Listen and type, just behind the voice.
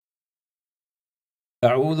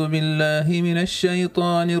أعوذ بالله من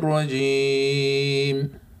الشيطان الرجيم.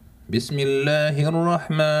 بسم الله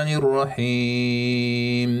الرحمن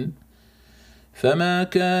الرحيم. فما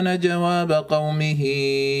كان جواب قومه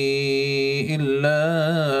إلا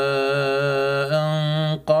أن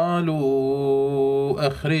قالوا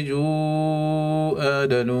أخرجوا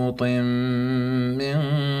آل لوط من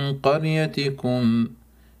قريتكم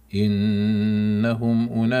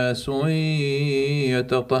إنهم أناس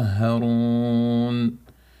يتطهرون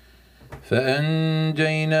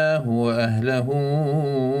فأنجيناه وأهله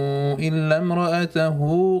إلا امرأته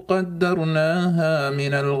قدرناها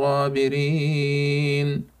من الغابرين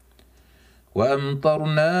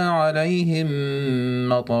وأمطرنا عليهم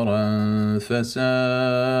مطرا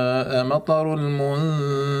فساء مطر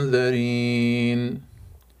المنذرين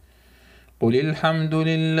قل الحمد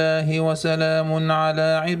لله وسلام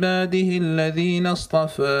على عباده الذين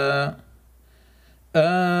اصطفى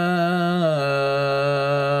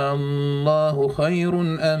الله خير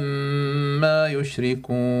أما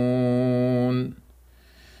يشركون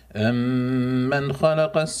أمن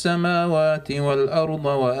خلق السماوات والأرض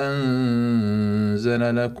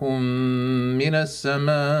وأنزل لكم من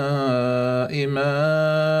السماء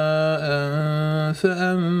ماء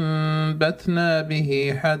فأنبتنا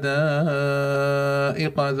به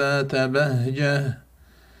حدائق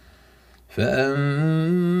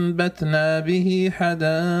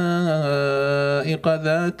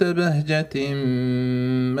ذات بهجة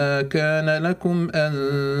ما كان لكم أن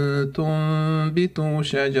تنبتوا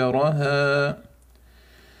شجرها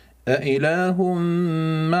أإله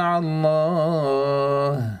مع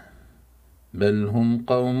الله بل هم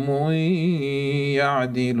قوم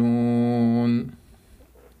يعدلون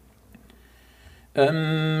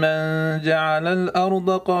أمن جعل الأرض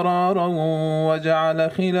قرارا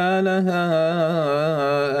وجعل خلالها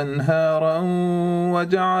أنهارا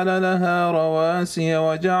وجعل لها رواسي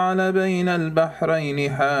وجعل بين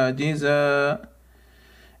البحرين حاجزا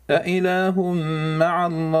أإله مع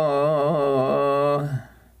الله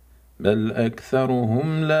بل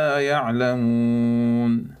أكثرهم لا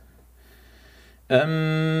يعلمون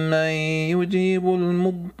أمن يجيب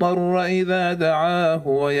المضطر إذا دعاه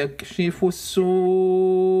ويكشف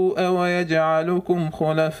السوء ويجعلكم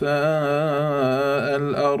خلفاء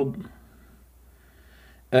الأرض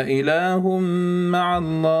أإله مع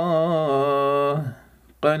الله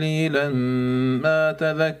قليلا ما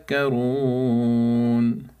تذكرون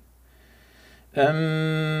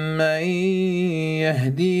أمن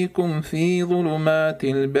يهديكم في ظلمات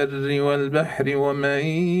البر والبحر ومن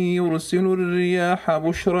يرسل الرياح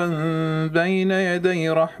بشرا بين يدي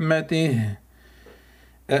رحمته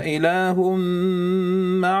أإله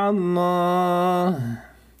مع الله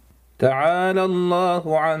تعالى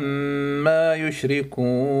الله عما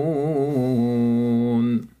يشركون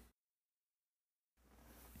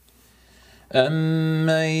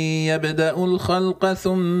أمن يبدأ الخلق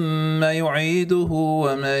ثم يعيده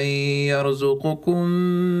ومن يرزقكم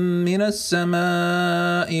من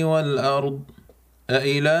السماء والأرض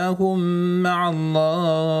أإله مع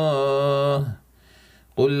الله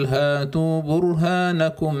قل هاتوا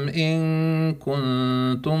برهانكم إن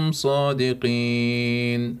كنتم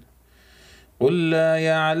صادقين قل لا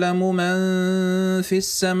يعلم من في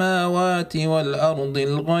السماوات والأرض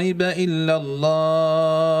الغيب إلا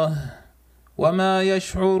الله وما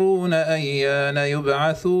يشعرون أيان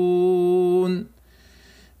يبعثون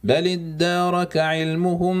بل ادارك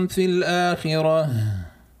علمهم في الآخرة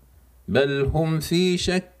بل هم في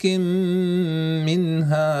شك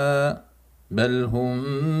منها بل هم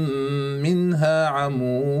منها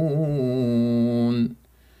عمون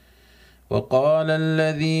وقال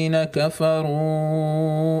الذين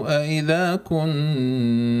كفروا أإذا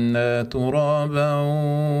كنا ترابا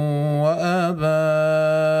وآباؤنا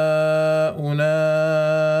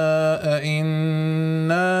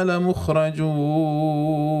أإنا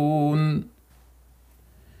لمخرجون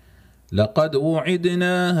لقد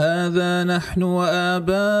وعدنا هذا نحن وآباؤنا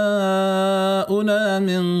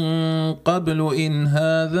من قبل إن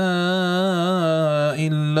هذا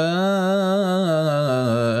إلا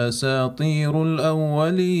أساطير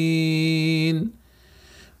الأولين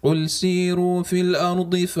قل سيروا في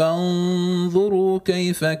الأرض فانظروا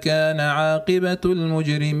كيف كان عاقبة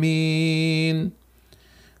المجرمين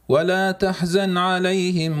ولا تحزن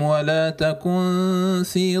عليهم ولا تكن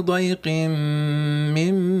في ضيق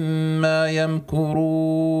مما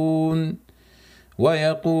يمكرون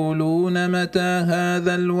ويقولون متى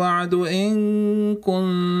هذا الوعد إن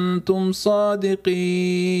كنتم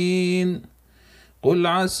صادقين قل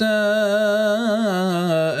عسى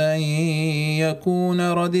أن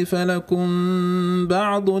يكون ردف لكم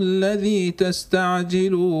بعض الذي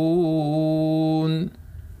تستعجلون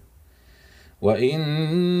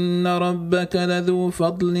وإن ربك لذو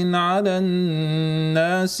فضل على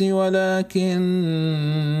الناس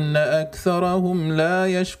ولكن أكثرهم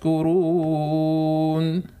لا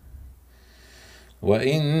يشكرون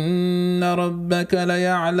وإن ربك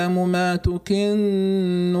ليعلم ما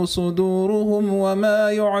تكن صدورهم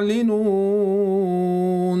وما يعلنون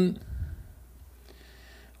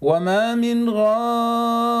وما من غائبة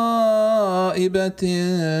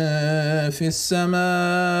في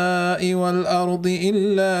السماء والأرض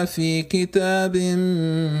إلا في كتاب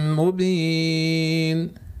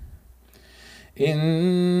مبين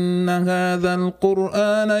إن هذا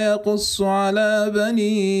القرآن يقص على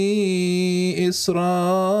بني إسرائيل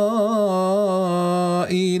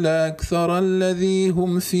أكثر الذي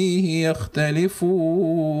هم فيه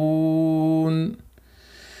يختلفون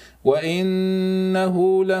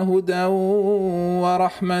وإنه لهدى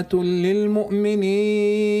ورحمة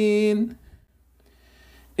للمؤمنين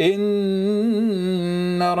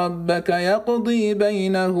إن ربك يقضي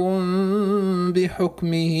بينهم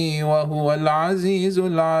بحكمه وهو العزيز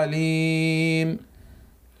العليم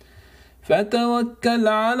فتوكل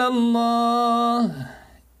على الله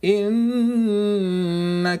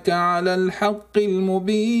إنك على الحق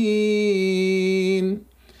المبين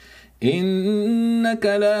إنك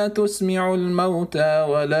لا تسمع الموتى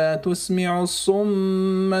ولا تسمع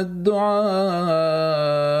الصم الدعاء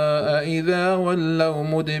إذا ولوا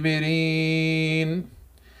مدبرين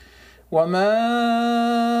وما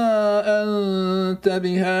أنت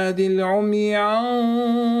بهاد العمي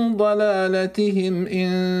عن ضلالتهم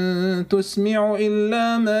إن تسمع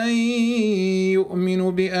إلا من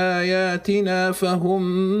يؤمن بآياتنا فهم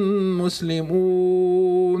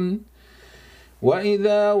مسلمون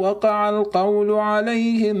وإذا وقع القول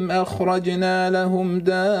عليهم أخرجنا لهم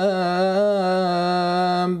دابة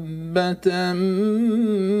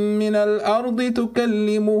من الأرض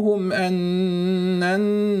تكلمهم أن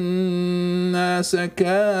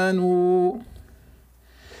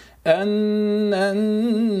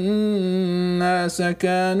الناس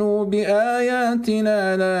كانوا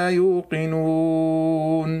بآياتنا لا يوقنون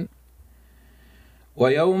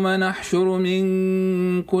ويوم نحشر من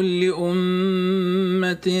كل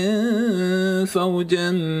أمة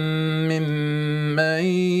فوجا ممن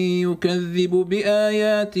يكذب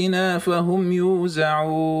بآياتنا فهم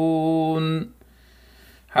يوزعون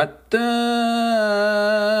حتى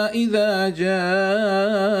إذا جاءوا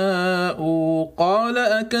قال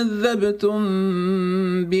أكذبتم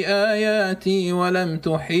بآياتي ولم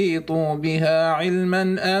تحيطوا بها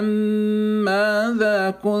علما أم ماذا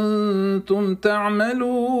كنتم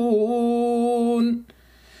تعملون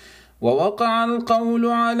ووقع القول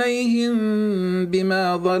عليهم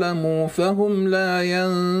بما ظلموا فهم لا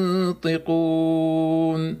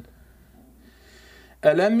ينطقون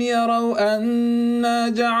ألم يروا أنا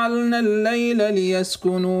جعلنا الليل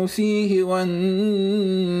ليسكنوا فيه والنهار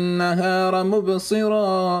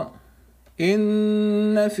مبصرا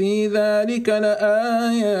إن في ذلك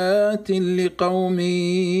لآيات لقوم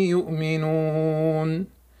يؤمنون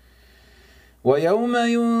ويوم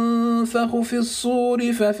ينفخ في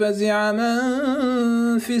الصور ففزع من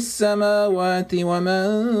في السماوات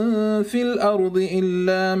ومن في الأرض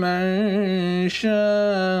إلا من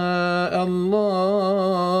شاء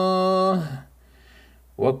الله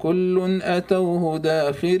وكل أتوه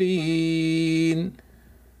داخرين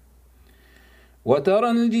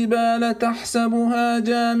وترى الجبال تحسبها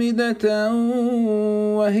جامدة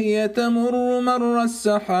وهي تمر مر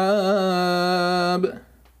السحاب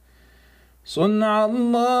صنع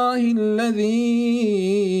الله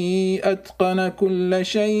الذي أتقن كل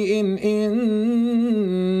شيء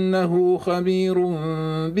إنه خبير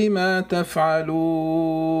بما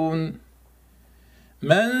تفعلون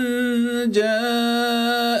من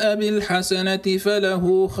جاء بالحسنة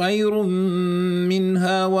فله خير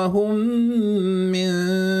منها وهم من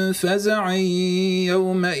فزع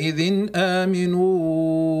يومئذ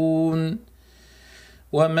آمنون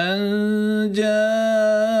ومن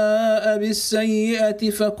جاء بالسيئة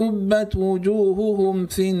فكبت وجوههم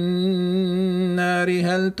في النار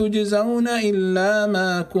هل تجزون إلا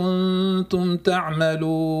ما كنتم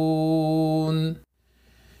تعملون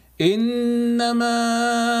إنما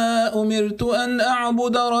أمرت أن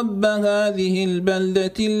أعبد رب هذه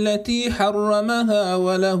البلدة التي حرمها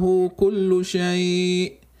وله كل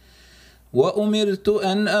شيء وأمرت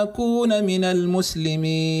أن أكون من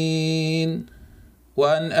المسلمين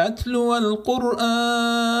وأن أتلو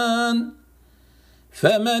القرآن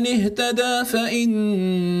فمن اهتدى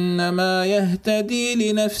فإنما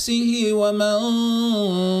يهتدي لنفسه ومن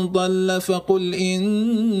ضل فقل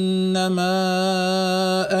إنما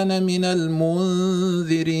أنا من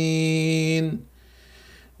المنذرين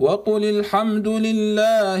وقل الحمد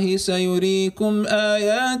لله سيريكم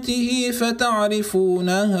آياته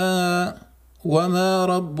فتعرفونها وما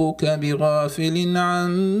ربك بغافل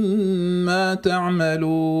عما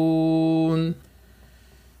تعملون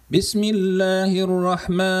بسم الله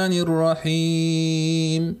الرحمن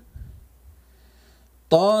الرحيم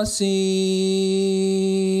طاسيم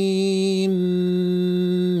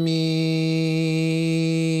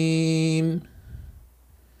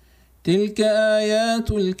تلك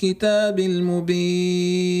آيات الكتاب المبين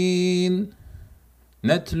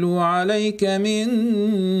نتلو عليك من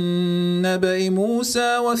نبأ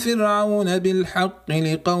موسى وفرعون بالحق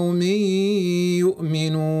لقوم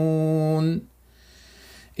يؤمنون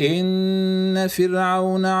إن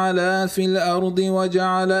فرعون علا في الأرض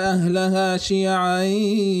وجعل أهلها شيعا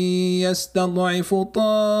يستضعف طائفة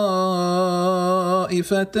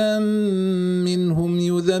منهم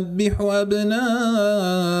يذبح أبناءهم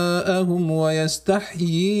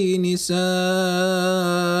ويستحيي نساءهم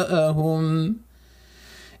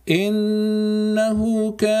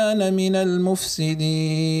إنه كان من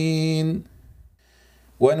المفسدين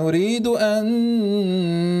ونريد أن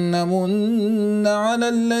نمن على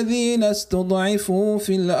الذين استضعفوا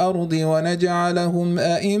في الأرض ونجعلهم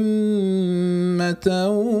أئمة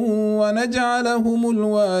ونجعلهم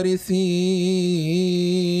الوارثين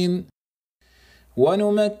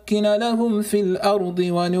ونمكن لهم في الأرض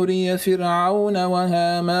ونري فرعون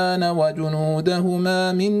وهامان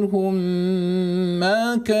وجنودهما منهم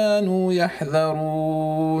ما كانوا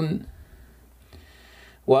يحذرون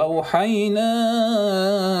وأوحينا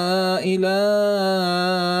إلى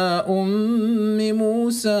أم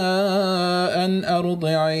موسى أن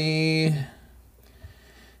أرضعيه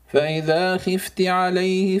فإذا خفت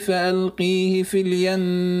عليه فألقيه في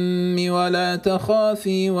اليم ولا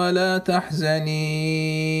تخافي ولا تحزني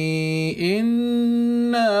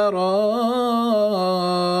إنا رادوه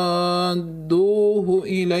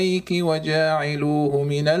إليك وجاعلوه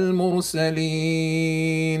من المرسلين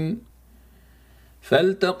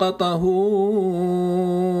فالتقطه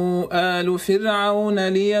آل فرعون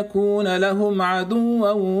ليكون لهم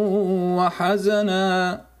عدوا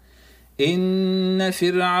وحزنا إن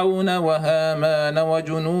فرعون وهامان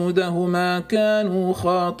وجنودهما كانوا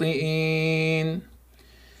خاطئين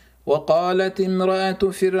وقالت امرأة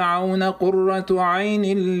فرعون قرة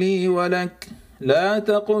عين لي ولك لا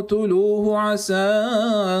تقتلوه عسى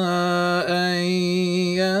أن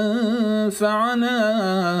ينفعنا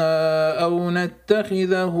أو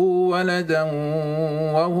نتخذه ولدا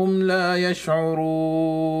وهم لا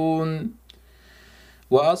يشعرون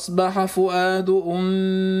وأصبح فؤاد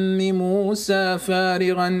أم موسى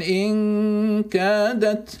فارغا إن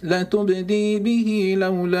كادت لتبدي به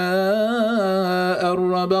لولا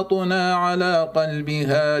أن ربطنا على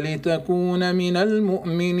قلبها لتكون من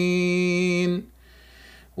المؤمنين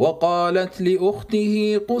وقالت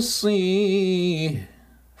لأخته قصيه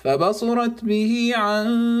فبصرت به عن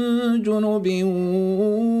جنب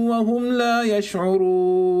وهم لا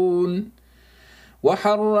يشعرون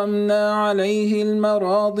وحرمنا عليه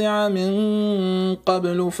المراضع من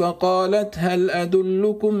قبل فقالت هل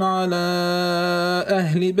أدلكم على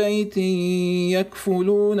أهل بيت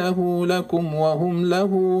يكفلونه لكم وهم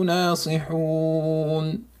له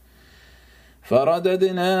ناصحون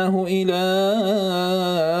فرددناه إلى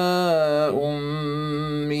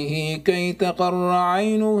أمه كي تقر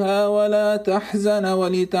عينها ولا تحزن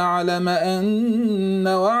ولتعلم أن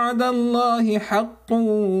وعد الله حق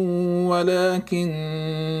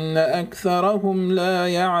ولكن أكثرهم لا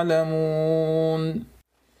يعلمون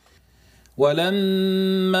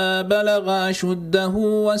ولما بلغ أشده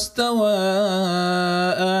واستوى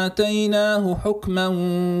آتيناه حكما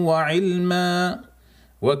وعلما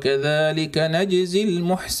وكذلك نجزي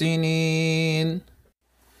المحسنين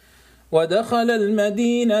ودخل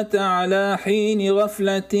المدينة على حين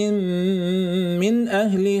غفلة من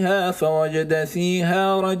أهلها فوجد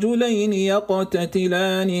فيها رجلين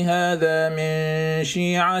يقتتلان هذا من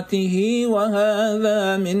شيعته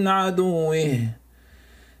وهذا من عدوه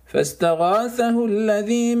فاستغاثه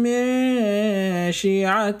الذي من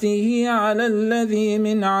شيعته على الذي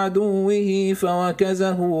من عدوه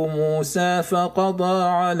فوكزه موسى فقضى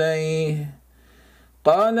عليه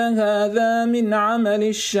قال هذا من عمل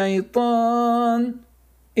الشيطان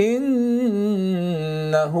إنه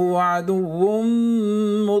عدو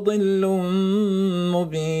مضل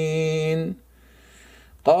مبين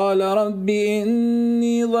قال رب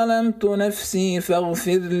إني ظلمت نفسي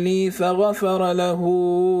فاغفر لي فغفر له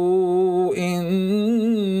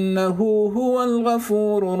إنه هو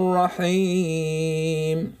الغفور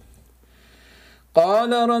الرحيم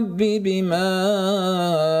قال رب بما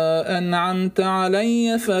أنعمت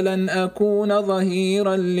علي فلن أكون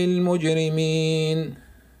ظهيرا للمجرمين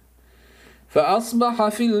فأصبح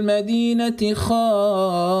في المدينة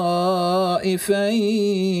خائفا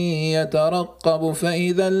يترقب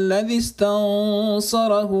فإذا الذي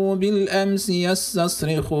استنصره بالأمس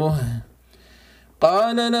يستصرخه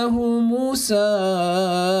قال له موسى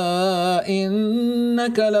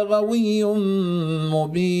إنك لغوي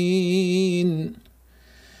مبين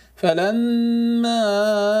فلما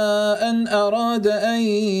أن أراد أن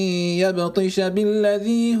يبطش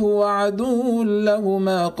بالذي هو عدو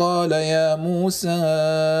لهما قال يا موسى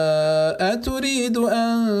أتريد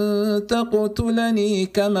أن تقتلني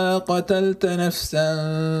كما قتلت نفسا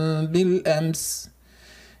بالأمس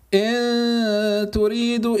إن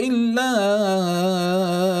تريد إلا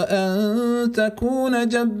أن تكون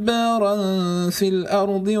جبارا في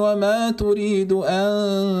الأرض وما تريد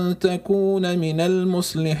أن تكون من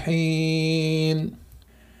المصلحين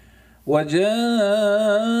وجاء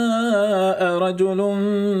رجل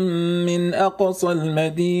من أقصى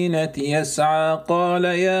المدينة يسعى قال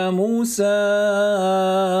يا موسى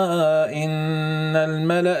إن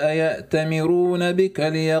الملأ يأتمرون بك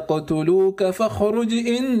ليقتلوك فاخرج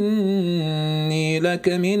إني لك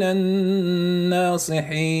من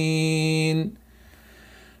الناصحين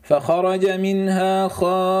فخرج منها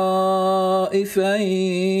خائفا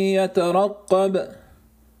يترقب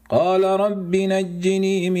قال رب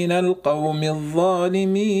نجني من القوم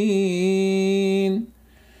الظالمين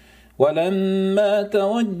ولما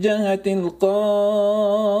توجه تلقاء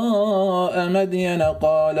مدين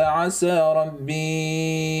قال عسى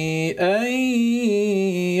ربي أن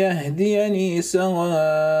يهديني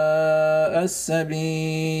سواء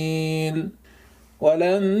السبيل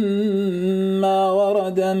ولما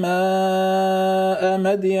ورد ماء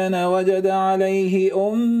مدين وجد عليه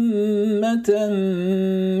أمة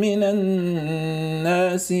من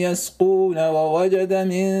الناس يسقون ووجد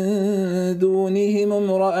من دونهم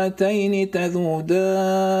امرأتين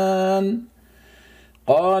تذودان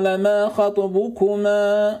قال ما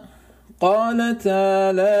خطبكما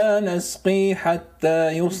قالتا لا نسقي حتى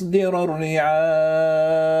يصدر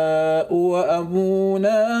الرعاء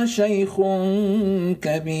وأبونا شيخ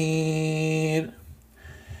كبير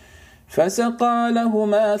فسقى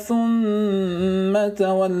لهما ثم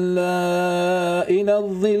تولى إلى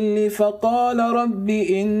الظل فقال رب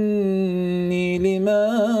إني لما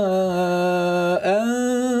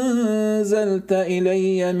أنزلت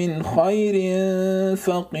إلي من خير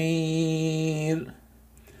فقير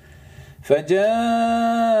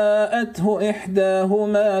فجاءته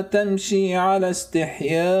إحداهما تمشي على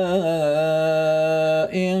استحياء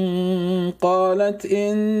قالت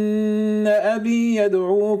إن أبي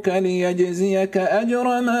يدعوك ليجزيك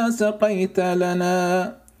أجر ما سقيت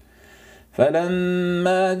لنا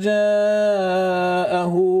فلما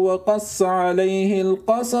جاءه وقص عليه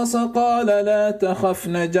القصص قال لا تخف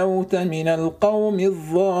نجوت من القوم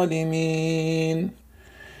الظالمين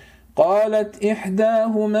قالت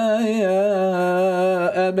إحداهما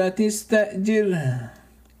يا أبت استأجره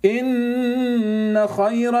إن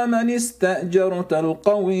خير من استأجرت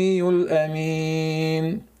القوي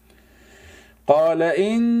الأمين قال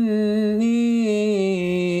إني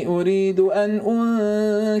أريد أن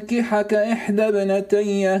أنكحك إحدى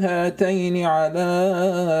ابنتي هاتين على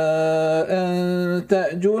أن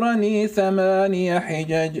تأجرني 8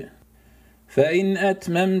 حجج فإن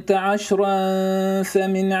أتممت 10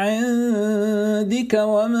 فمن عندك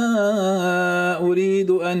وما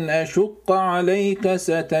أريد أن أشق عليك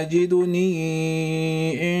ستجدني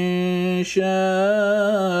إن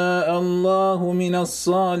شاء الله من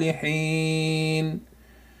الصالحين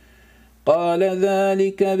قال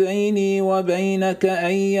ذلك بيني وبينك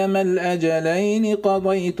أيما الأجلين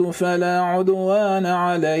قضيت فلا عدوان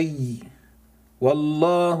علي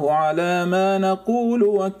والله على ما نقول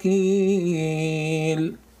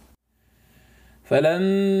وكيل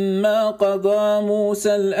فلما قضى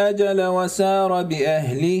موسى الأجل وسار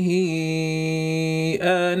بأهله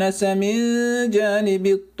آنس من جانب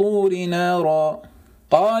الطور نارا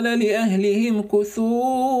قال لأهلهم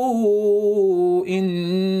كثوا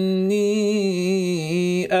إني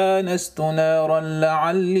آنست نارا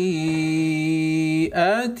لعلي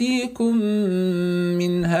آتيكم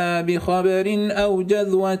منها بخبر أو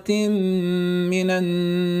جذوة من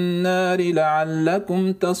النار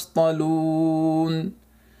لعلكم تصطلون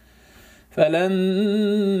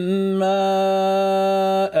فلما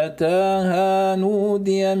أتاها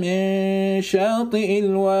نودي من شاطئ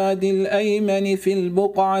الوادي الأيمن في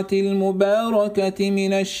البقعة المباركة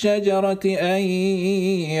من الشجرة أن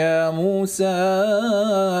يا موسى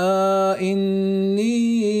إني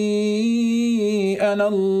أنا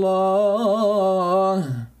الله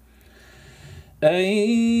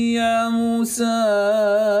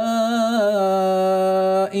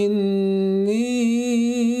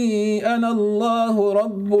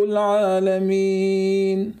رب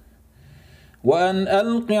العالمين وأن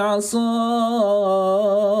ألق عصاك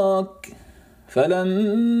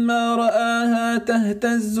فلما رآها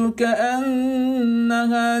تهتز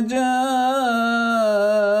كأنها جان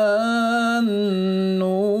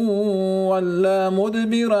ولا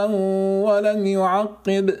مدبرا ولم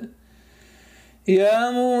يعقب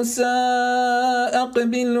يا موسى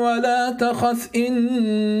أقبل ولا تخف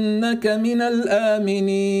إنك من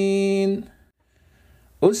الآمنين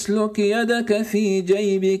أسلك يدك في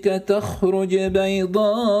جيبك تخرج بيضاء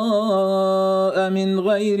من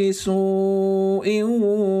غير سوء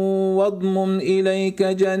واضمم إليك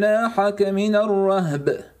جناحك من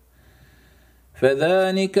الرهب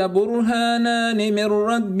فذلك برهانان من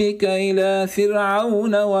ربك إلى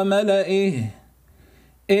فرعون وملئه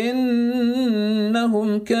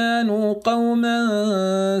إنهم كانوا قوما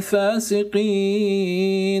فاسقين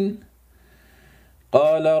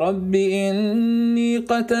قال رب إني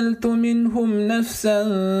قتلت منهم نفسا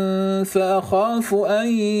فأخاف أن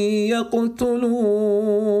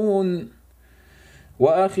يقتلون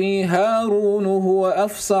وأخي هارون هو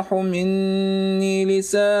أفصح مني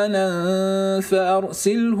لسانا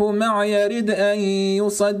فأرسله معي يرد أن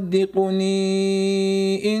يصدقني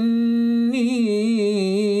إني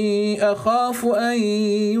أخاف أن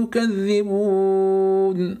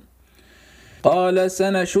يكذبون قال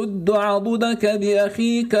سنشد عضدك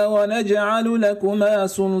بأخيك ونجعل لكما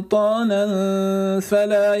سلطانا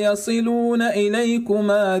فلا يصلون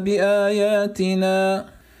إليكما بآياتنا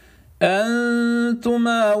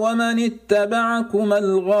أنتما ومن اتبعكما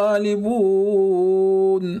الغالبون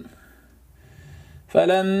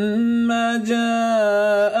فلما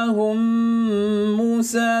جاءهم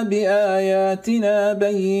موسى بآياتنا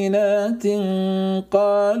بينات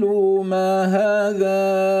قالوا ما هذا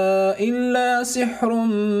إلا سحر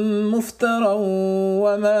مفترى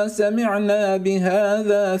وما سمعنا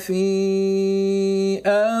بهذا في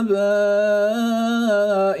آبائنا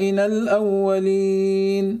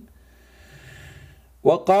الأولين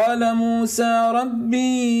وقال موسى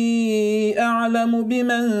ربي أعلم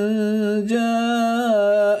بمن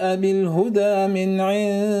جاء بالهدى من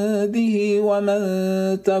عنده ومن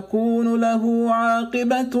تكون له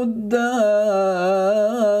عاقبة الدار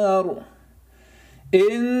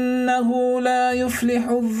إنه لا يفلح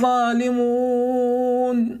الظالمون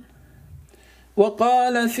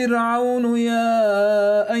وقال فرعون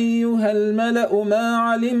يا أيها الملأ ما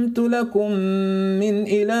علمت لكم من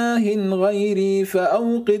إله غيري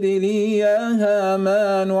فأوقد لي يا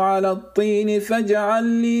هامان على الطين فاجعل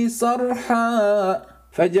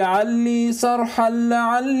لي صرحا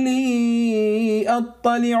لعلي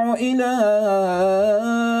أطلع إلى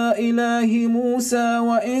إله موسى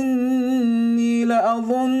وإني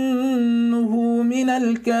لأظنه من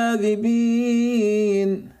الكاذبين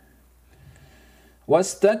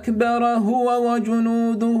واستكبر هو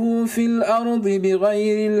وجنوده في الأرض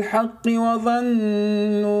بغير الحق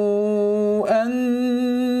وظنوا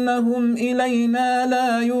أنهم إلينا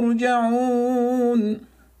لا يرجعون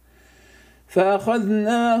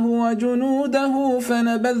فأخذناه وجنوده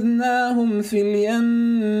فنبذناهم في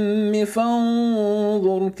اليم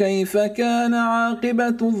فانظر كيف كان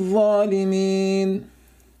عاقبة الظالمين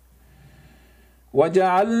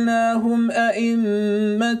وجعلناهم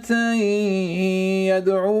أئمة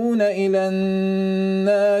يدعون إلى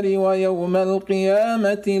النار ويوم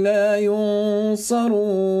القيامة لا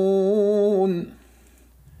ينصرون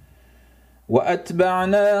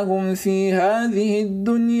وأتبعناهم في هذه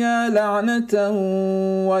الدنيا لعنة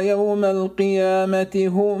ويوم القيامة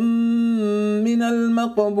هم من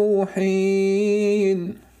المقبوحين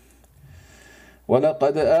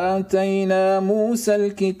ولقد آتينا موسى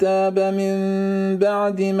الكتاب من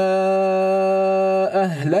بعد ما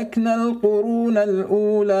أهلكنا القرون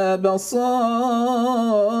الأولى بصائر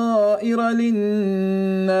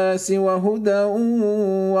للناس وهدى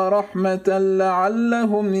ورحمة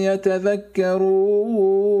لعلهم يتذكرون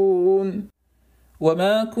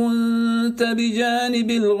وما كنت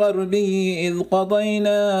بجانب الغربي إذ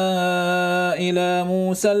قضينا إلى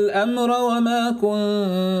موسى الأمر وما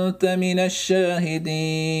كنت من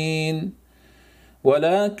الشاهدين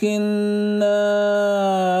ولكننا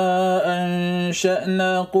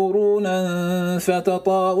أنشأنا قرونا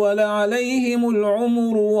فتطاول عليهم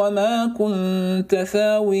العمر وما كنت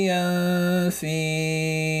ثاويا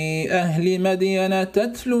في أهل مدين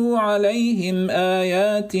تتلو عليهم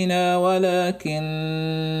آياتنا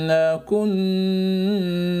ولكننا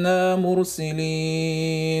كنا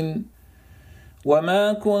مرسلين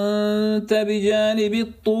وما كنت بجانب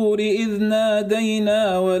الطور إذ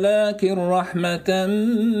نادينا ولكن رحمة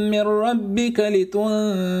من ربك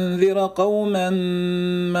لتنذر قوما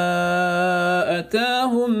ما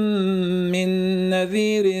أتاهم من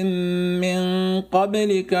نذير من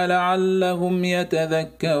قبلك لعلهم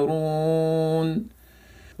يتذكرون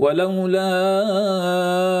ولولا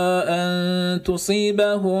أن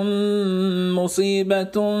تصيبهم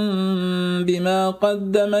مصيبة بما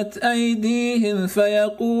قدمت أيديهم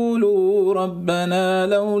فيقولوا ربنا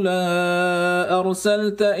لولا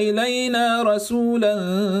أرسلت إلينا رسولا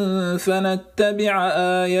فنتبع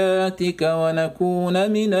آياتك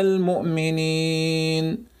ونكون من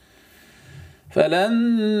المؤمنين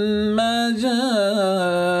فلما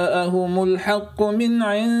جاءهم الحق من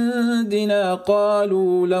عندنا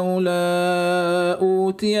قالوا لولا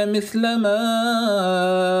أوتي مثل ما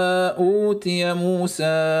أوتي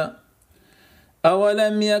موسى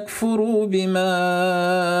أولم يكفروا بما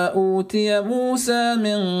أوتي موسى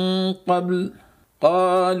من قبل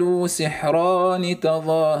قالوا سحران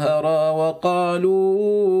تظاهرا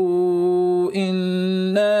وقالوا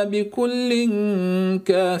إنا بكل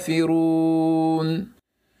كافرون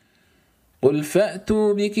قل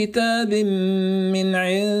فأتوا بكتاب من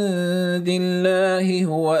عند الله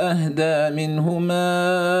هو أهدى منه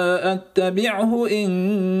ما أتبعه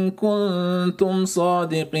إن كنتم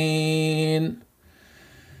صادقين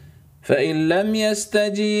فإن لم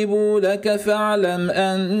يستجيبوا لك فاعلم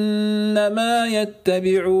أنما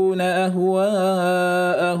يتبعون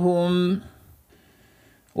أهواءهم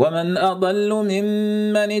ومن أضل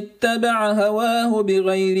ممن اتبع هواه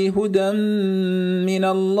بغير هدى من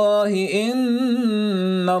الله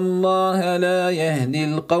إن الله لا يهدي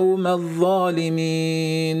القوم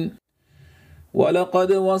الظالمين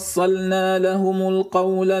ولقد وصلنا لهم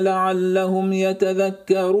القول لعلهم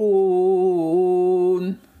يتذكرون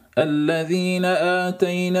الذين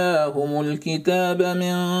آتيناهم الكتاب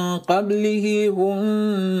من قبله هم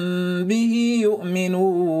به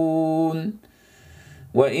يؤمنون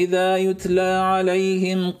وإذا يتلى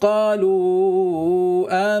عليهم قالوا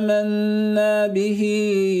آمنا به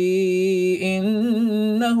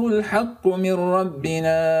إنه الحق من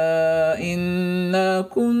ربنا إنا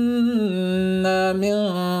كنا من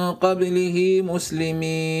قبله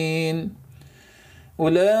مسلمين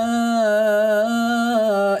أولئك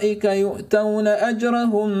يؤتون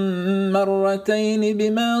أجرهم مرتين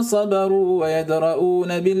بما صبروا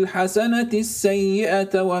ويدرؤون بالحسنة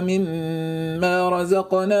السيئة ومما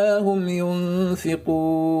رزقناهم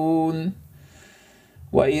ينفقون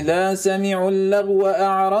وإذا سمعوا اللغو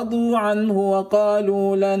أعرضوا عنه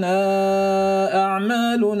وقالوا لنا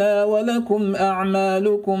أعمالنا ولكم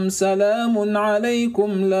أعمالكم سلام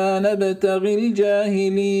عليكم لا نبتغي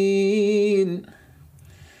الجاهلين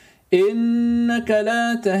إنك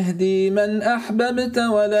لا تهدي من أحببت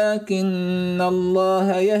ولكن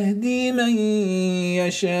الله يهدي من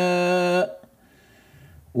يشاء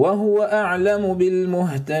وهو أعلم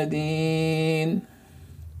بالمهتدين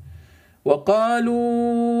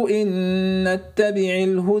وقالوا إن نتبع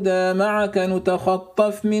الهدى معك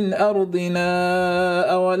نتخطف من أرضنا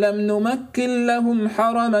أولم نمكن لهم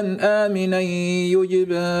حرما آمنا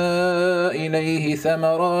يجبى إليه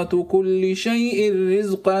ثمرات كل شيء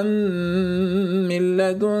رزقا من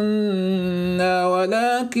لدنا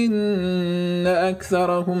ولكن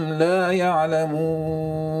أكثرهم لا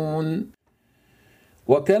يعلمون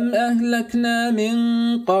وكم أهلكنا من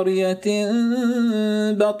قرية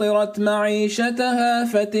بطرت معيشتها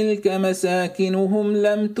فتلك مساكنهم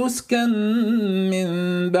لم تسكن من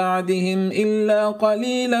بعدهم إلا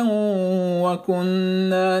قليلا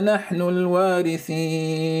وكنا نحن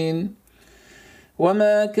الوارثين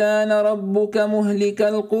وما كان ربك مهلك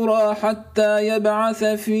القرى حتى يبعث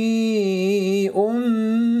في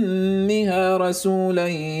أمها رسولا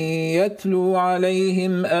يتلو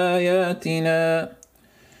عليهم آياتنا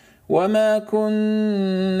وما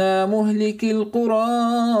كنا مهلك القرى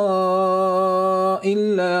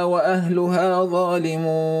إلا وأهلها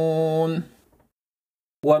ظالمون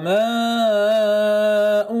وما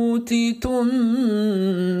أوتيتم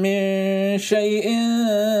من شيء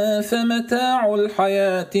فمتاع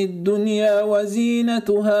الحياة الدنيا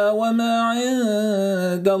وزينتها وما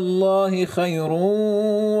عند الله خير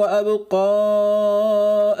وأبقى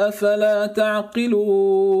أفلا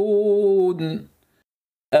تعقلون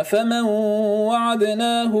أفمن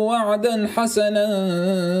وعدناه وعدا حسنا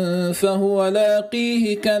فهو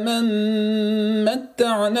لاقيه كمن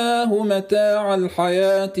متعناه متاع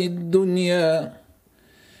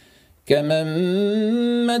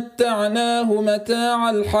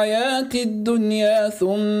الحياة الدنيا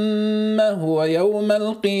ثم هو يوم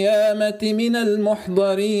القيامة من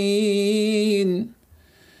المحضرين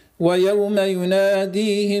ويوم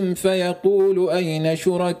يناديهم فيقول أين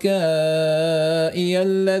شركائي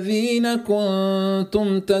الذين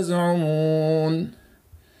كنتم تزعمون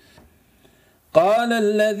قال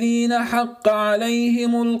الذين حق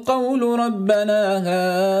عليهم القول ربنا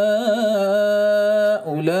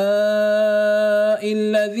هؤلاء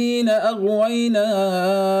الذين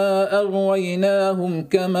أغويناهم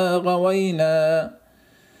كما غوينا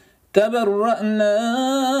تبرأنا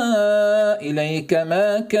إليك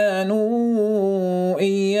ما كانوا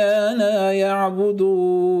إيانا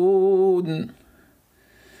يعبدون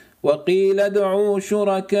وقيل ادعوا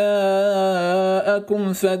شركاءكم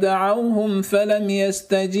فدعوهم فلم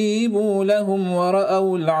يستجيبوا لهم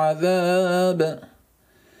ورأوا العذاب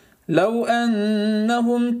لو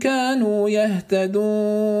أنهم كانوا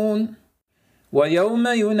يهتدون ويوم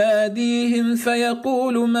يناديهم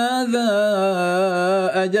فيقول ماذا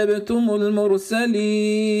أجبتم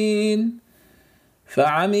المرسلين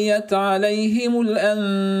فعميت عليهم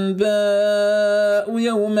الأنباء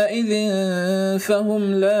يومئذ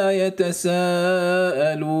فهم لا يتساءلون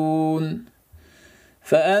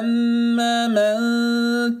فأما من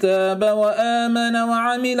تاب وآمن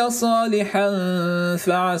وعمل صالحا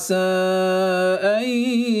فعسى أن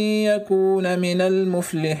يكون من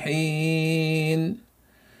المفلحين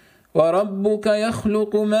وربك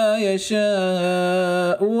يخلق ما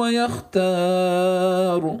يشاء ويختار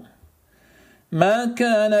ما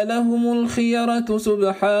كان لهم الخيرة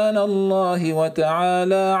سبحان الله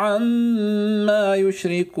وتعالى عما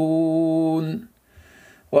يشركون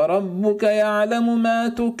وربك يعلم ما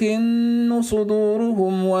تكن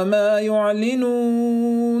صدورهم وما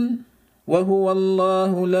يعلنون وهو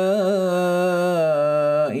الله لا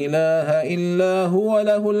إله إلا هو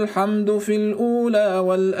له الحمد في الأولى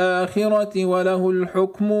والآخرة وله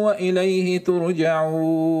الحكم وإليه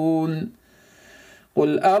ترجعون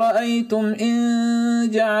قل أرأيتم إن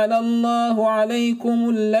جعل الله عليكم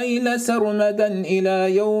الليل سرمدا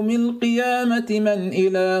إلى يوم القيامة من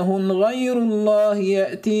إله غير الله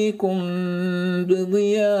يأتيكم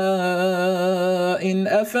بضياء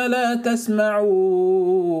أفلا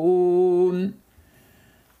تسمعون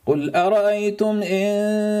قل أرأيتم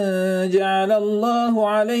إن جعل الله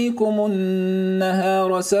عليكم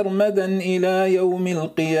النهار سرمدا إلى يوم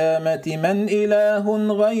القيامة من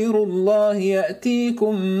إله غير الله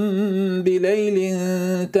يأتيكم بليل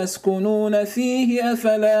تسكنون فيه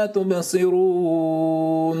أفلا تبصرون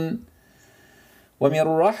ومن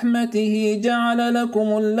رحمته جعل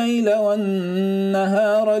لكم الليل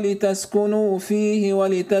والنهار لتسكنوا فيه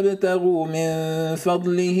ولتبتغوا من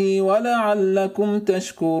فضله ولعلكم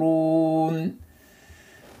تشكرون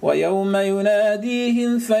ويوم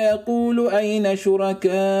يناديهم فيقول أين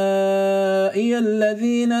شركائي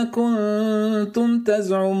الذين كنتم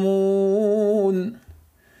تزعمون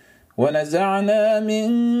ونزعنا من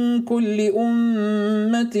كل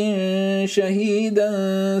أمة شهيدا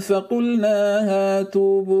فقلنا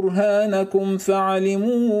هاتوا برهانكم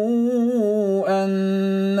فعلموا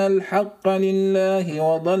أن الحق لله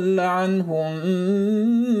وضل عنهم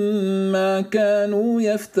ما كانوا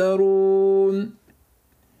يفترون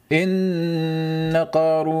إن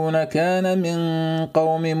قارون كان من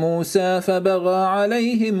قوم موسى فبغى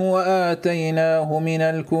عليهم وآتيناه من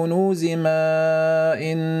الكنوز ما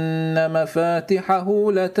إن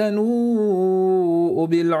مفاتحه لتنوء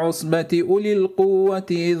بالعصبة أولي القوة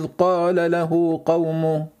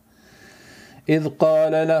إذ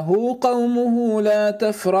قال له قومه لا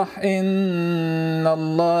تفرح إن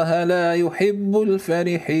الله لا يحب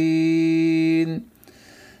الفرحين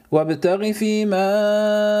وابتغ فيما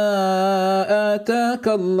آتاك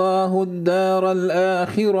الله الدار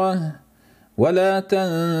الآخرة ولا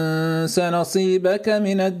تنس نصيبك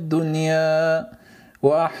من الدنيا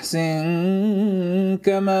وأحسن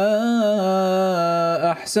كما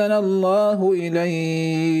أحسن الله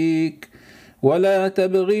إليك ولا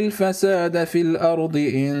تبغ الفساد في الأرض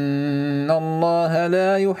إن الله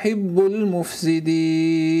لا يحب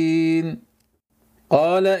المفسدين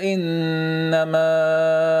قال إنما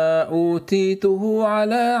أوتيته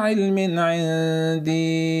على علم عندي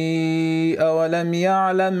أولم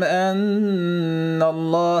يعلم أن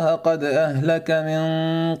الله قد أهلك من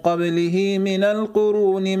قبله من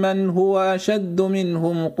القرون من هو أشد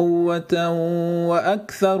منهم قوة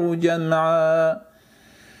وأكثر جمعا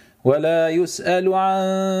ولا يسأل عن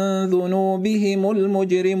ذنوبهم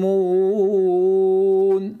المجرمون.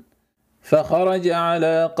 فخرج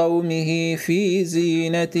على قومه في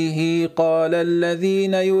زينته قال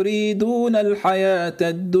الذين يريدون الحياة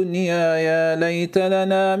الدنيا يا ليت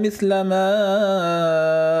لنا مثل ما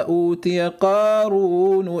أوتي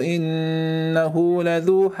قارون إنه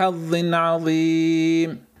لذو حظ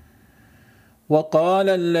عظيم. وقال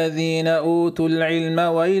الذين أوتوا العلم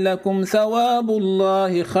ويلكم ثواب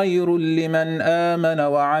الله خير لمن آمن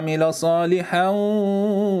وعمل صالحا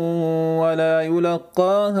ولا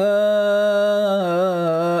يلقاها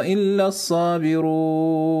إلا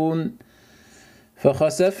الصابرون.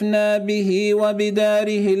 فخسفنا به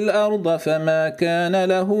وبداره الأرض فما كان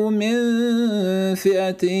له من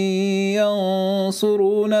فئة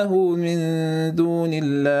ينصرونه من دون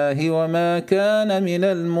الله وما كان من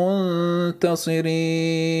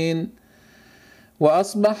المنتصرين.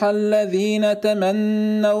 وأصبح الذين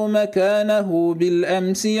تمنوا مكانه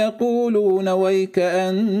بالأمس يقولون ويك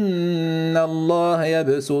أن الله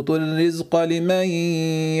يبسط الرزق لمن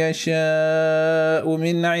يشاء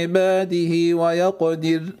من عباده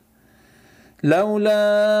ويقدر لولا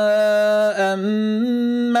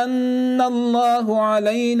أمن الله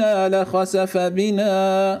علينا لخسف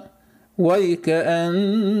بنا ويك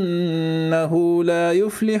أنه لا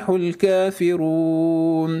يفلح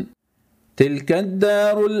الكافرون. تلك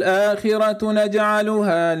الدار الآخرة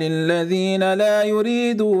نجعلها للذين لا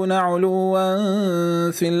يريدون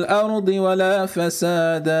علوا في الأرض ولا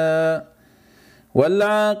فسادا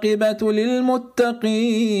والعاقبة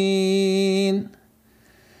للمتقين.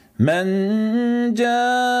 من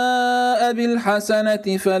جاء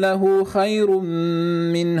بالحسنة فله خير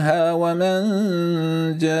منها ومن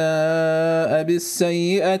جاء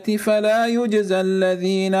بالسيئة فلا يجزى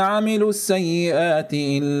الذين عملوا السيئات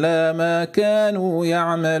إلا ما كانوا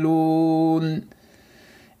يعملون.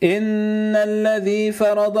 إن الذي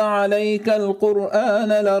فرض عليك القرآن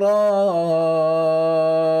لرادك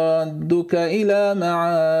إلى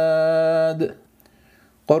معاد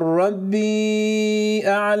قل ربي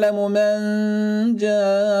أعلم من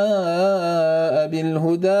جاء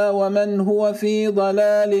بالهدى ومن هو في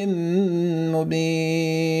ضلال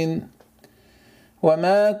مبين.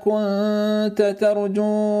 وما كنت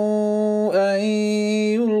ترجو أن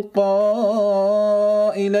يلقى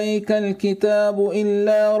إليك الكتاب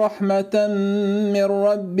إلا رحمة من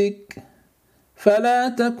ربك فلا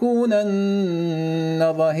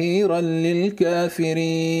تكونن ظهيرا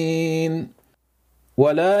للكافرين.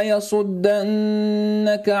 ولا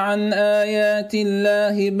يصدنك عن آيات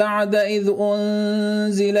الله بعد إذ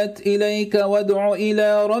أنزلت إليك وادع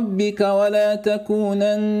إلى ربك ولا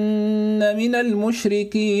تكونن من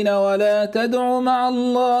المشركين ولا تدع مع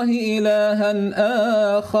الله إلها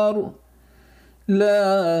آخر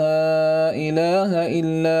لا إله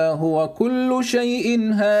إلا هو كل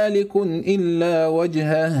شيء هالك إلا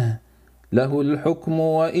وجهه له الحكم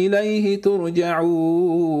وإليه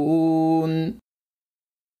ترجعون.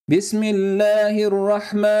 بسم الله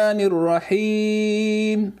الرحمن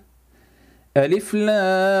الرحيم ألف لام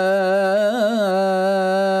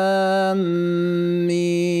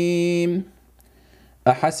ميم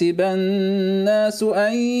أحسب الناس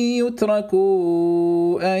أن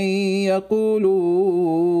يتركوا أن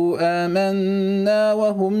يقولوا آمنا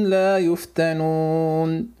وهم لا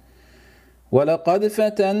يفتنون. ولقد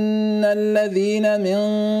فتنا الذين من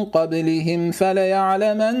قبلهم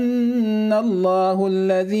فليعلمن الله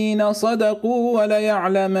الذين صدقوا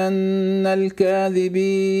وليعلمن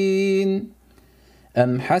الكاذبين.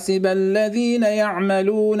 أم حسب الذين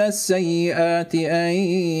يعملون السيئات أن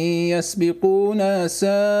يسبقونا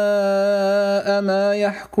ساء ما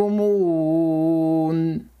يحكمون.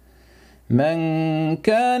 من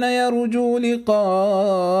كان يرجو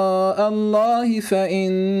لقاء الله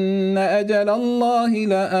فإن أجل الله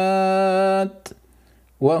لآت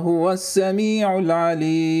وهو السميع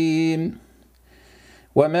العليم.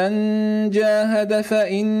 ومن جاهد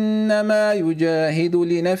فإنما يجاهد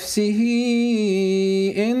لنفسه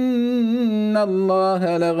إن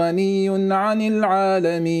الله لغني عن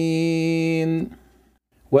العالمين.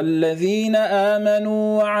 والذين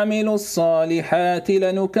آمنوا وعملوا الصالحات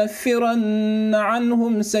لنكفرن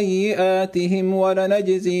عنهم سيئاتهم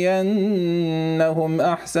ولنجزينهم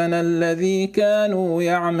أحسن الذي كانوا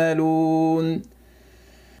يعملون.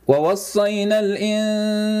 ووصينا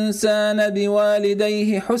الإنسان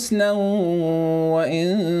بوالديه حسنا وإن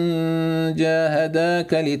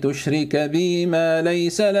جاهداك لتشرك بي ما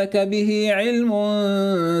ليس لك به علم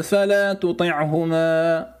فلا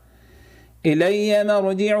تطعهما إلي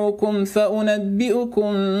مرجعكم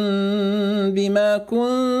فأنبئكم بما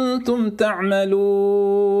كنتم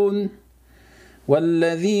تعملون.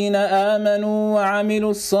 والذين آمنوا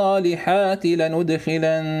وعملوا الصالحات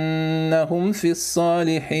لندخلنهم في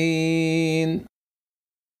الصالحين.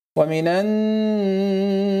 ومن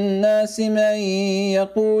الناس من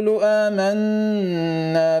يقول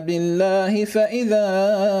آمنا بالله فإذا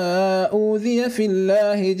أوذي في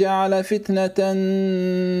الله جعل فتنة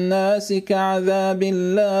الناس كعذاب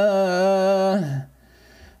الله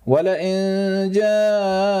ولئن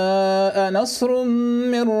جاء نصر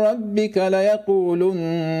من ربك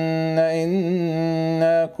ليقولن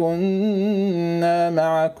إنا كنا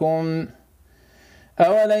معكم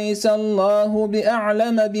أوليس الله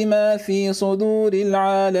بأعلم بما في صدور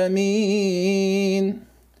العالمين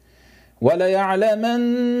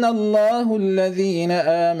وليعلمن الله الذين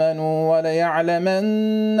آمنوا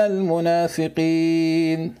وليعلمن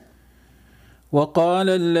المنافقين. وقال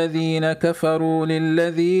الذين كفروا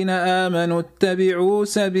للذين آمنوا اتبعوا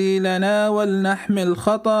سبيلنا ولنحمل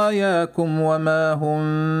خطاياكم وما هم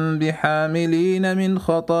بحاملين من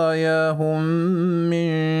خطاياهم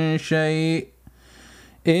من شيء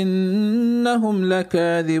إنهم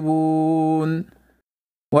لكاذبون.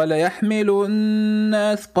 وليحملن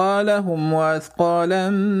أثقالهم وأثقالا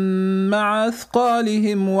مع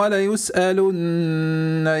أثقالهم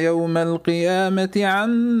وليسألن يوم القيامة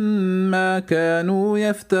عما كانوا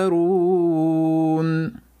يفترون.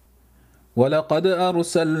 ولقد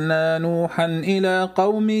أرسلنا نوحا إلى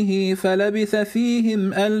قومه فلبث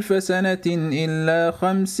فيهم 1000 سنة إلا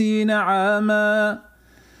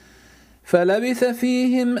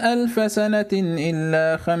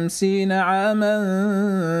 50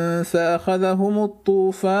 عاما فأخذهم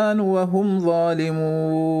الطوفان وهم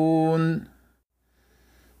ظالمون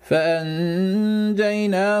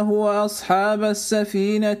فأنجيناه وأصحاب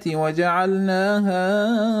السفينة وجعلناها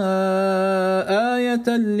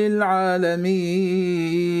آية للعالمين.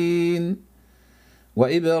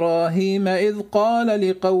 وإبراهيم إذ قال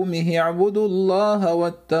لقومه اعبدوا الله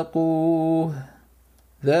واتقوه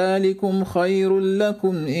ذلكم خير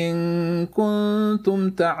لكم إن كنتم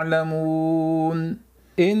تعلمون.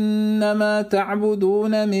 إنما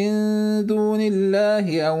تعبدون من دون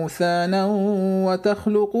الله أوثانا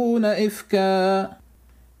وتخلقون إفكا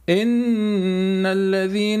إن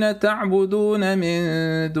الذين تعبدون من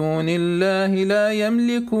دون الله لا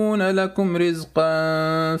يملكون لكم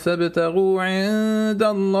رزقا فابتغوا عند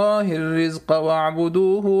الله الرزق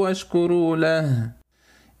واعبدوه واشكروا له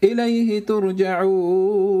إليه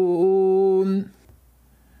ترجعون.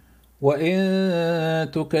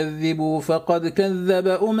 وإن تكذبوا فقد كذب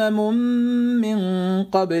من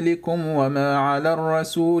قبلكم وما على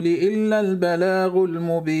الرسول إلا البلاغ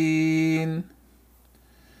المبين.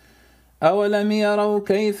 أولم يروا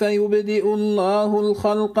كيف يبدئ الله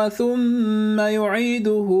الخلق ثم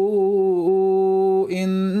يعيده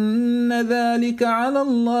إن ذلك على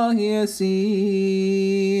الله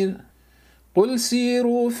يسير. قل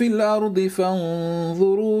سيروا في الأرض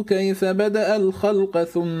فانظروا كيف بدأ الخلق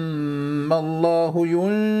ثم الله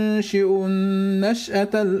ينشئ النشأة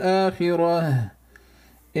الآخرة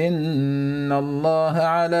إن الله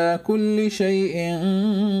على كل شيء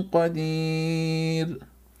قدير.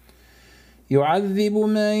 يعذب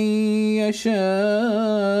من يشاء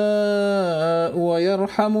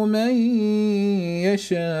ويرحم من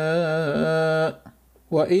يشاء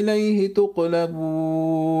وإليه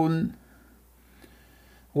تقلبون.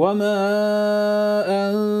 وما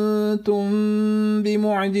أنتم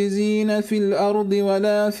بمعجزين في الأرض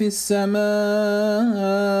ولا في السماء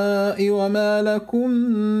وما لكم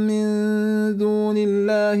من دون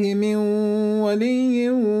الله من ولي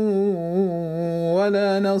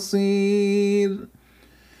ولا نصير.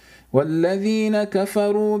 والذين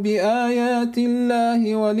كفروا بآيات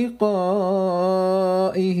الله ولقائه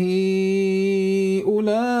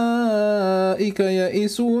أولئك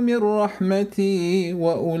يئسوا من رحمتي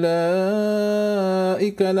وأولئك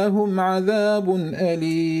لهم عذاب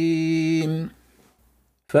أليم.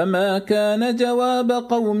 فما كان جواب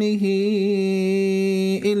قومه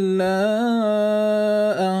إلا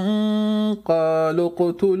أن قالوا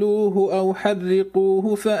اقتلوه أو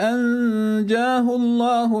حرقوه فأنجاه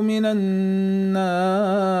الله من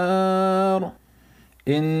النار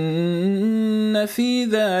إن في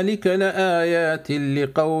ذلك لآيات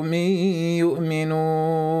لقوم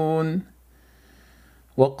يؤمنون.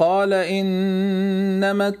 وقال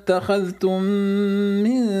إنما اتخذتم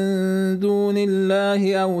من دون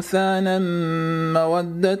الله أوثانا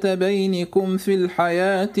مودة بينكم في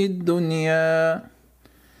الحياة الدنيا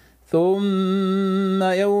ثم ثم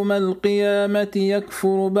يوم القيامة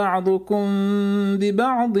يكفر بعضكم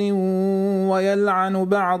ببعض ويلعن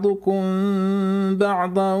بعضكم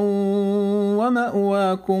بعضا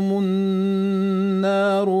ومأواكم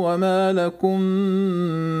النار وما لكم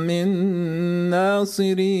من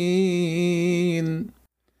ناصرين.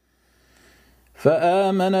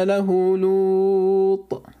 فآمن له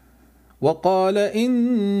لوط وقال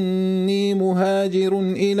إني مهاجر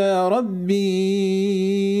إلى ربي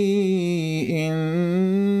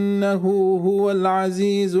إنه هو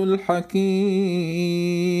العزيز الحكيم.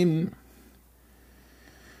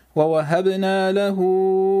 ووهبنا له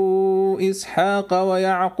إسحاق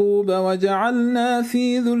ويعقوب وجعلنا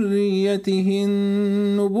في ذريته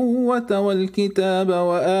النبوة والكتاب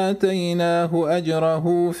وآتيناه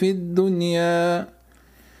أجره في الدنيا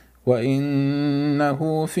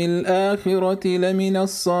وإنه في الآخرة لمن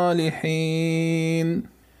الصالحين.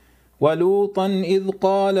 ولوطا إذ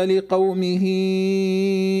قال لقومه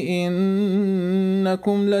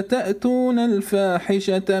إنكم لتأتون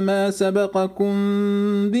الفاحشة ما سبقكم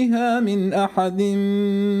بها من أحد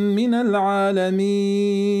من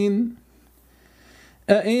العالمين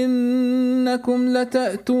أئنكم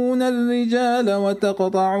لتأتون الرجال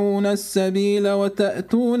وتقطعون السبيل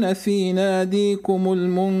وتأتون في ناديكم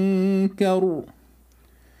المنكر.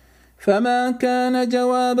 فما كان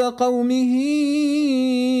جواب قومه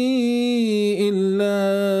إلا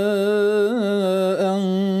أن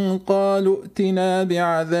قالوا ائتنا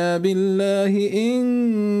بعذاب الله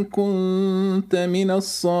إن كنت من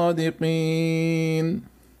الصادقين.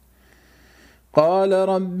 قال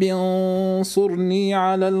رب انصرني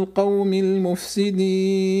على القوم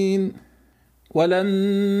المفسدين.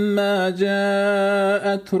 ولما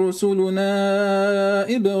جاءت رسلنا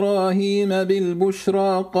إبراهيم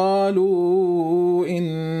بالبشرى قالوا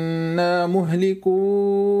إنا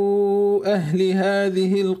مهلكو أهل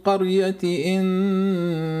هذه القرية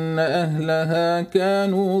إن أهلها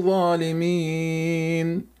كانوا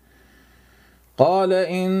ظالمين. قال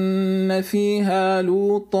إن فيها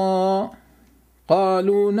لوطا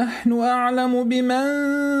قالوا نحن أعلم بمن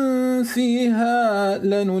فيها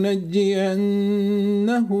لننجينه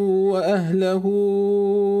وأهله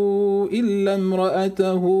إلا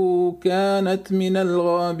امرأته كانت من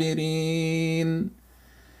الغابرين.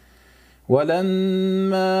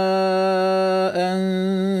 ولما أن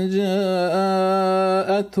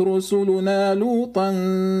جاءت رسلنا لوطا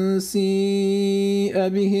سيء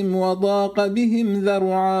بهم وضاق بهم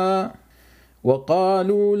ذرعا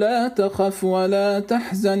وقالوا لا تخف ولا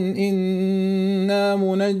تحزن إنا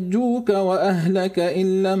منجوك وأهلك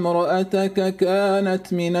إلا امرأتك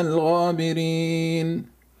كانت من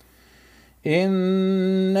الغابرين.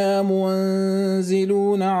 إنا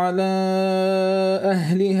منزلون على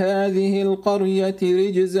أهل هذه القرية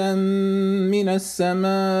رجزا من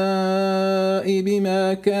السماء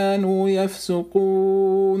بما كانوا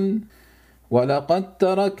يفسقون. ولقد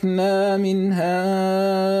تركنا منها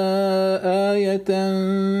آية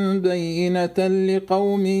بينة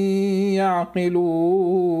لقوم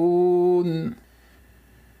يعقلون.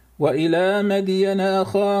 وإلى مدين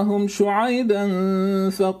أخاهم شعيبا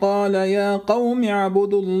فقال يا قوم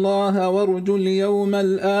اعبدوا الله وارجوا اليوم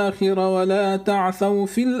الآخر ولا تعثوا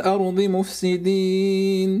في الأرض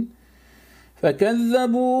مفسدين.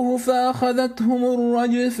 فكذبوه فأخذتهم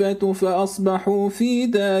الرجفة فأصبحوا في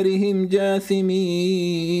دارهم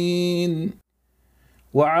جاثمين.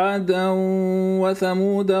 وعادا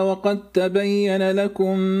وثمود وقد تبين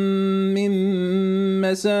لكم من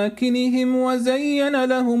مساكنهم وزين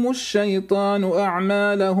لهم الشيطان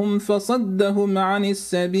أعمالهم فصدهم عن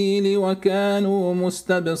السبيل وكانوا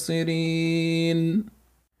مستبصرين.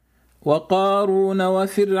 وقارون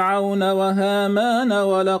وفرعون وهامان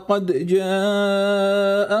ولقد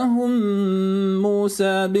جاءهم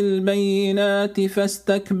موسى بالبينات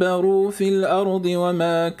فاستكبروا في الأرض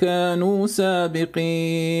وما كانوا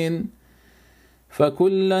سابقين.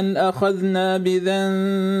 فكلا أخذنا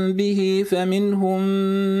بذنبه فمنهم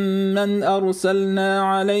من أرسلنا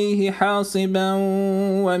عليه حاصبا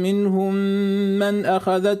ومنهم من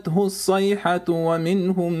أخذته الصيحة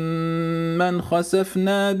ومنهم من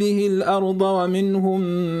خسفنا به الأرض ومنهم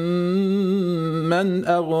من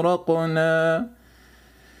أغرقنا.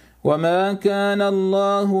 وما كان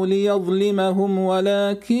الله ليظلمهم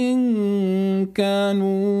ولكن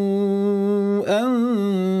كانوا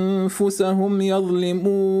أنفسهم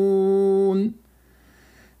يظلمون.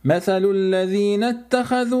 مثل الذين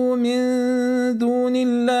اتخذوا من دون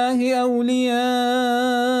الله أولياء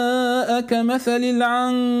كمثل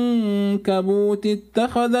العنكبوت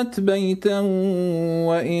اتخذت بيتا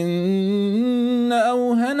وإن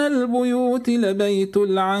أوهن البيوت لبيت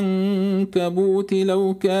العنكبوت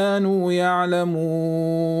لو كانوا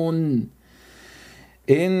يعلمون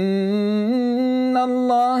إن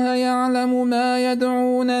الله يعلم ما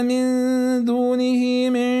يدعون من دونه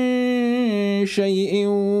من شيء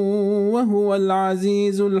وهو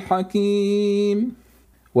العزيز الحكيم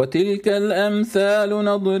وتلك الأمثال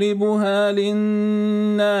نضربها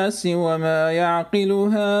للناس وما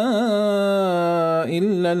يعقلها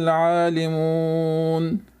إلا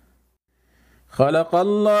العالمون خلق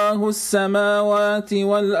الله السماوات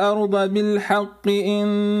والأرض بالحق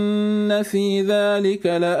إن في ذلك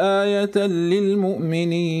لآية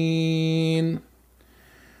للمؤمنين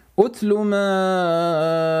أتل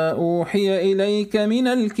ما أوحي إليك من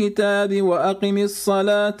الكتاب وأقم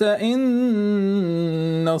الصلاة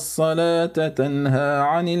إن الصلاة تنهى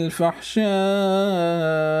عن الفحشاء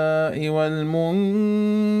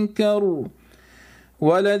والمنكر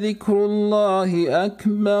ولذكر الله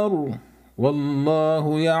أكبر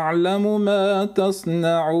والله يعلم ما تصنعون